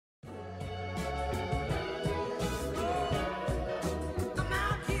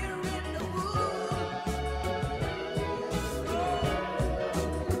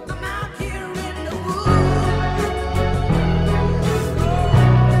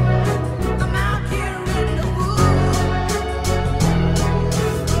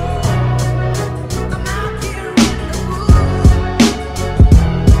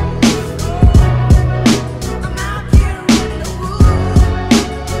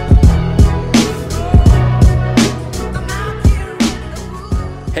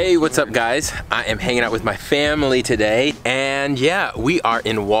what's up guys? I am hanging out with my family today, and yeah, we are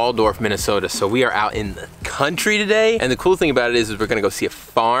in Waldorf, Minnesota. So we are out in the country today, and the cool thing about it is we're gonna go see a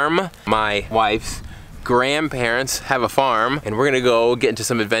farm. My wife's grandparents have a farm, and we're gonna go get into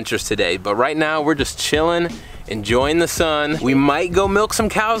some adventures today. But right now, we're just chilling, enjoying the sun. We might go milk some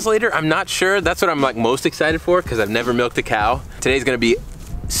cows later, I'm not sure. That's what I'm like most excited for, because I've never milked a cow. Today's gonna be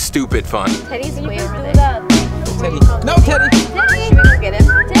stupid fun. Teddy's way over there. Teddy. No, Teddy! Teddy! Should we go get him?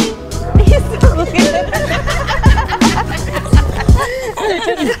 Teddy! He's still looking at him.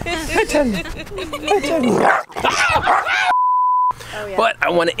 Hi, Teddy. Hi, Teddy. Oh, yeah. But I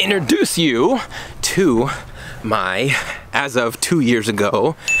want to introduce you to my, as of 2 years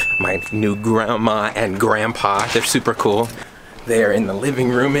ago, my new grandma and grandpa. They're super cool. They're in the living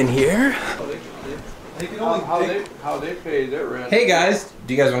room in here. How they pay their rent. Hey guys,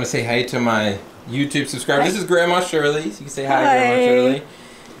 do you guys want to say hi to my YouTube subscribers? This is Grandma Shirley. So you can say hi, Grandma Shirley.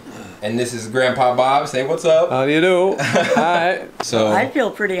 And this is Grandpa Bob. Say what's up. How do you do? Hi. So I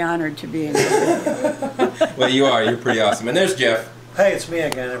feel pretty honored to be in here. well, you are. You're pretty awesome. And there's Jeff. Hey, it's me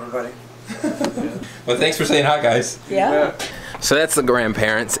again, everybody. Well, thanks for saying hi, guys. Yeah. So that's the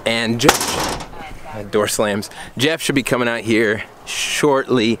grandparents, and Jeff. Door slams. Jeff should be coming out here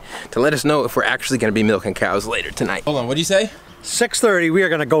shortly to let us know if we're actually going to be milking cows later tonight. Hold on, what do you say? 6:30, we are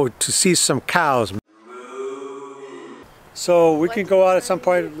going to go to see some cows. So we can go out at some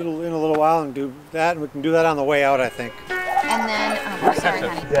point in a little while and do that, and we can do that on the way out, I think. And then, oh, sorry,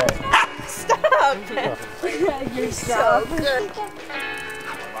 honey. Stop! You're so good.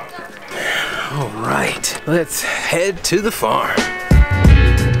 All right, let's head to the farm.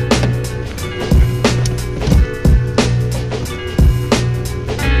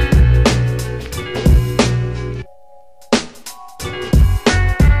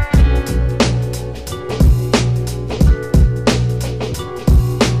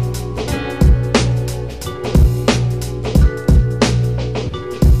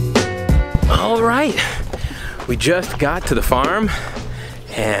 We just got to the farm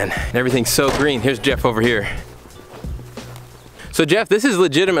and everything's so green. Here's Jeff over here. So Jeff, this is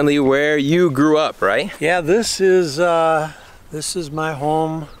legitimately where you grew up, right? Yeah, this is my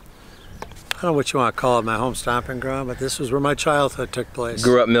home. I don't know what you want to call it, my home stomping ground, but this was where my childhood took place.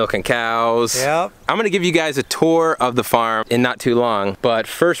 Grew up milking cows. Yep. I'm gonna give you guys a tour of the farm in not too long, but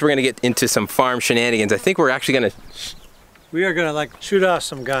first we're gonna get into some farm shenanigans. I think we're actually gonna... We are gonna like shoot off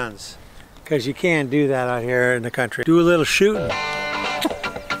some guns, because you can't do that out here in the country. Do a little shooting.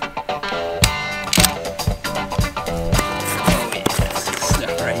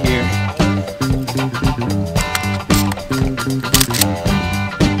 Stuff right here.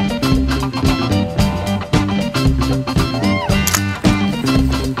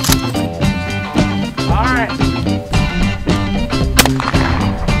 All right.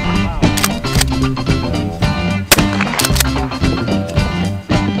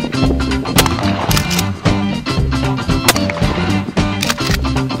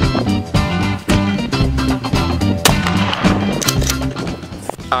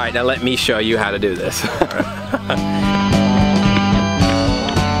 All right, now let me show you how to do this.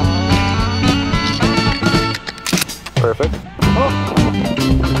 Perfect. Oh.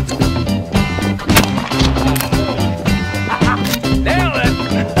 Nailed it!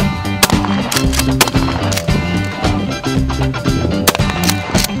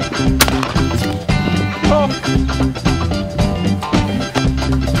 Oh.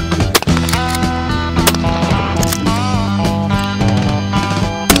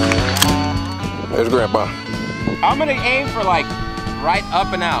 There's Grandpa. I'm gonna aim for like right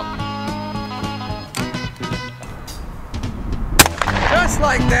up and out. Just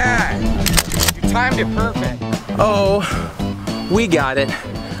like that. You timed it perfect. Oh, we got it.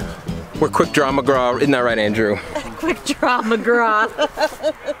 We're quick draw McGraw, isn't that right, Andrew? Quick draw McGraw.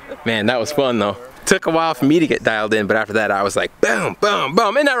 Man, that was fun though. Took a while for me to get dialed in, but after that I was like, boom, boom,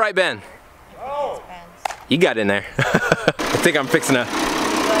 boom. Isn't that right, Ben? Oh. You got in there. I think I'm fixing a...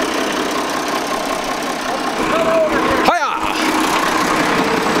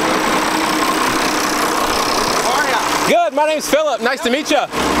 Good, my name's Phillip. Nice to meet you.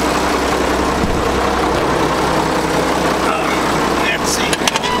 Let's see.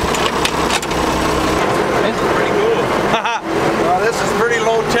 This is pretty cool. Well, this is pretty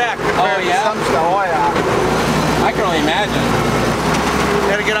low tech compared to some stuff. Oh yeah. I can only imagine.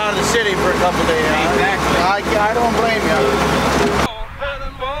 Gotta get out of the city for a couple days. Exactly. I don't blame you.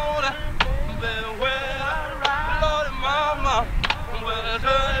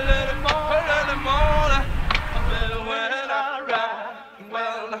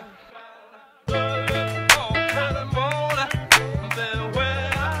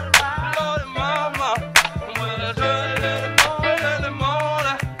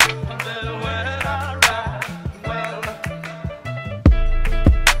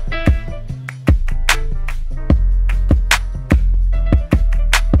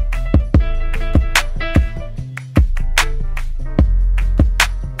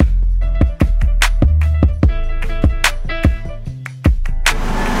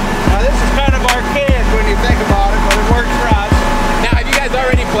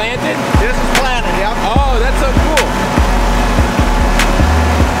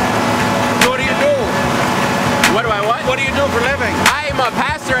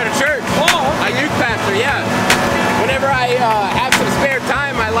 together. Yeah. Whenever I have some spare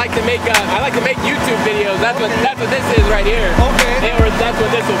time, I like to make YouTube videos. That's what this is right here. Okay. Or that's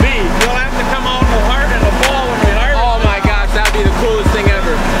what this will be. You'll have to come out in the heart and the fall when we harvest. Oh my gosh, that'd be the coolest thing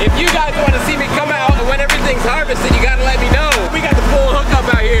ever. If you guys want to see me come out and when everything's harvested, you gotta let me know. We got the full hookup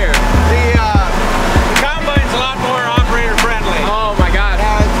out here. The combine's a lot more operator friendly. Oh my god.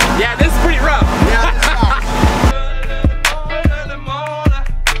 Yeah, this is pretty rough. Yeah, this sucks.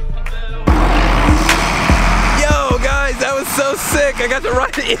 Yo guys, that was so sick. I got to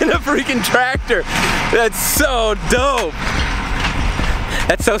ride in a freaking tractor. That's so dope.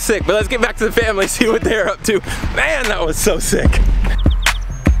 That's so sick. But let's get back to the family, see what they're up to. Man, that was so sick.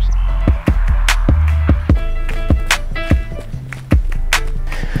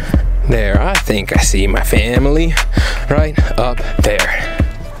 There, I think I see my family right up there.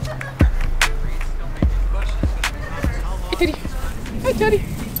 Hey, Teddy. Hi, Teddy.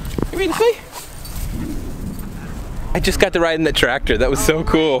 You ready to play? I just got to ride in the tractor. That was so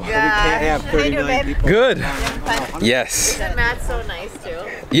cool. We can't have 39 people. Good. Yes. And Matt's so nice too.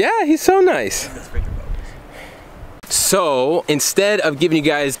 Yeah, he's so nice. So instead of giving you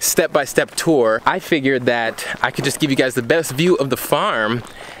guys step-by-step tour, I figured that I could just give you guys the best view of the farm,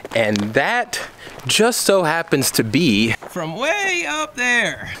 and that just so happens to be from way up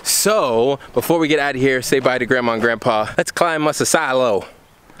there. So before we get out of here, say bye to Grandma and Grandpa. Let's climb us a silo.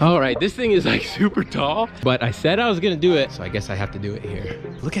 All right, this thing is like super tall, but I said I was gonna do it, so I guess I have to do it here.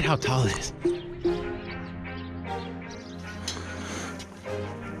 Look at how tall it is.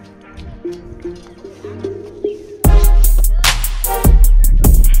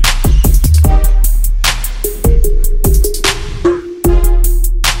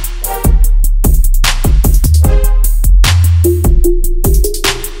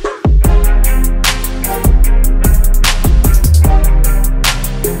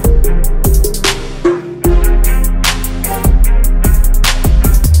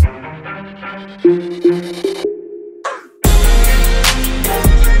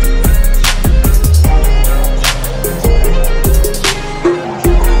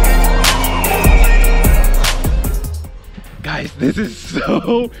 Guys, this is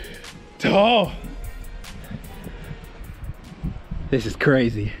so tall. This is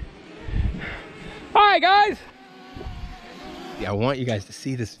crazy. All right, guys. Yeah, I want you guys to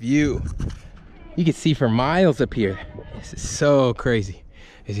see this view. You can see for miles up here. This is so crazy.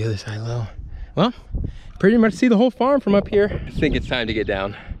 Is the other side low? Well, pretty much see the whole farm from up here. I think it's time to get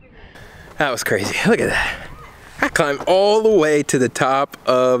down. That was crazy. Look at that. I climbed all the way to the top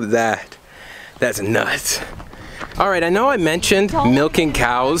of that. That's nuts. All right, I know I mentioned milking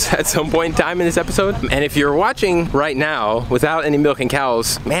cows at some point in time in this episode, and if you're watching right now without any milking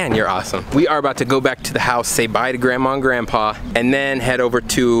cows, man, you're awesome. We are about to go back to the house, say bye to Grandma and Grandpa, and then head over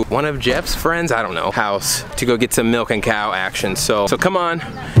to one of Jeff's friends, I don't know, house to go get some milk and cow action. So come on,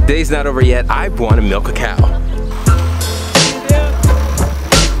 day's not over yet. I want to milk a cow.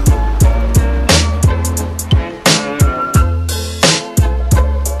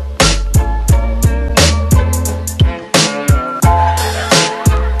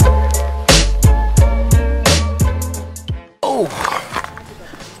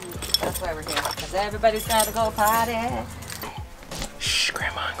 Everybody's got to go potty. Shh,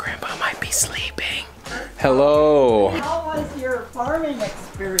 Grandma and Grandpa might be sleeping. Hello. How was your farming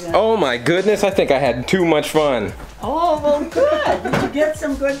experience? Oh my goodness, I think I had too much fun. Oh, well, good. Did you get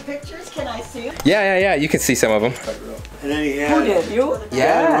some good pictures? Can I see them? Yeah, you can see some of them. And then he had, Who did, you?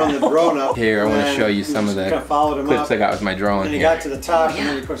 run the drone up. Here, I want to show you some of the Kind of followed him clips up. I got with my drone. And he Here. got to the top, and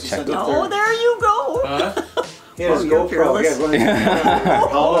then of course he sent it Oh, there. there you go. He had his you're GoPro. He had one of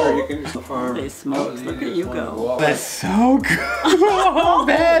his hauler. You can use the farm. They smoke. Look at you go. That's so cool,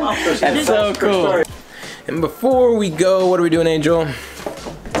 man. That's so cool. And before we go, what are we doing, Angel?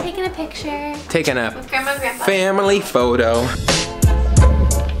 Taking a picture. Taking a With Grandma and Grandpa. family photo.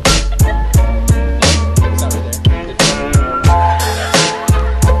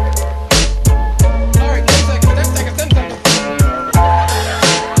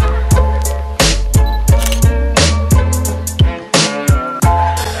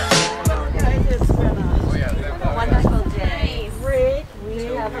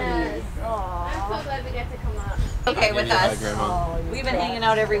 Okay, with us. We've been hanging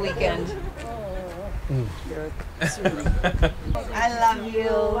out every weekend. I love you.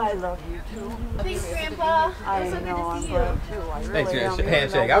 I love you too. Thanks, Grandpa. I know, I'm glad too. I really Thanks, am.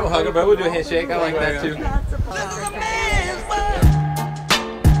 handshake. I will hug her, but we'll do a handshake. I like that too. Lots of fun.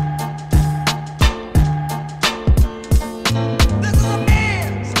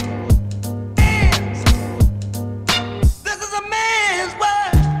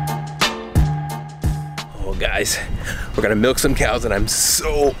 guys, we're gonna milk some cows and I'm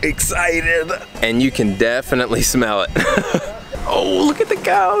so excited. And you can definitely smell it. Oh, look at the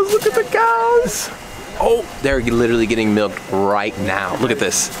cows, look at the cows. Oh, they're literally getting milked right now. Look at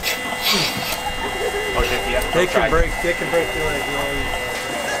this. They can break your leg.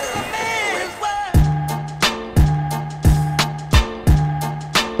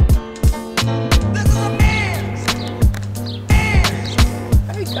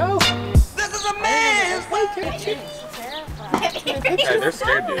 Yeah, they're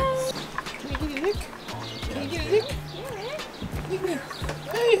scared, dude.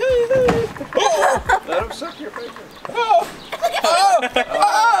 Let him suck your finger.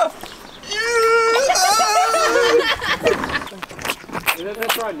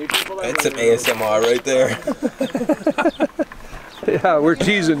 That's some ASMR right there. Yeah, we're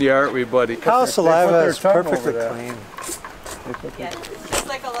teasing you, aren't we, buddy? Cow saliva is perfectly clean. Yeah, just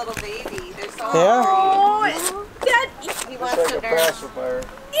like a little baby. They're so Yeah? Oh, Dad, he wants to nurse. Pacifier.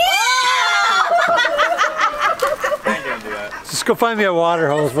 Just go find me a water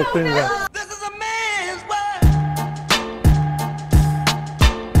hose. We'll clean it up. This is a man's world.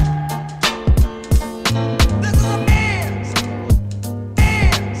 This is a man's.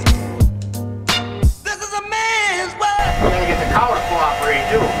 This is a man's world. We're gonna get the cow to cooperate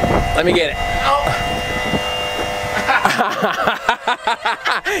too. Let me get it.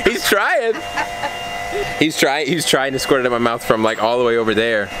 He's trying. He's trying to squirt it in my mouth from like all the way over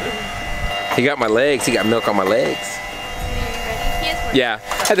there. He got my legs. He got milk on my legs. Yeah,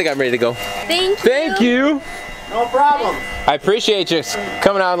 I think I'm ready to go. Thank you. No problem. I appreciate you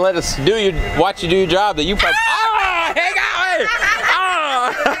coming out and let us watch you do your job that you probably. Oh, he got me!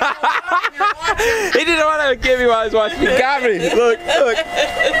 Oh! He didn't want to give me while I was watching. He got me. Look.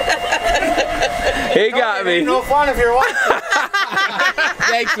 He got me. No fun if you're watching.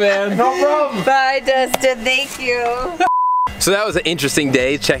 Thanks, man. No problem. Bye, Dustin. Thank you. So that was an interesting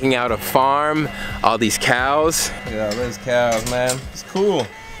day checking out a farm, all these cows. Yeah, those cows, man. It's cool.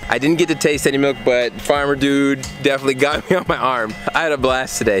 I didn't get to taste any milk, but farmer dude definitely got me on my arm. I had a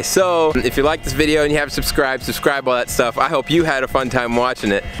blast today. So if you like this video and you haven't subscribed, subscribe, all that stuff. I hope you had a fun time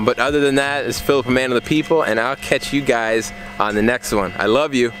watching it. But other than that, it's Phillip, a man of the people, and I'll catch you guys on the next one. I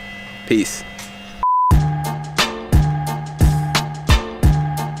love you. Peace.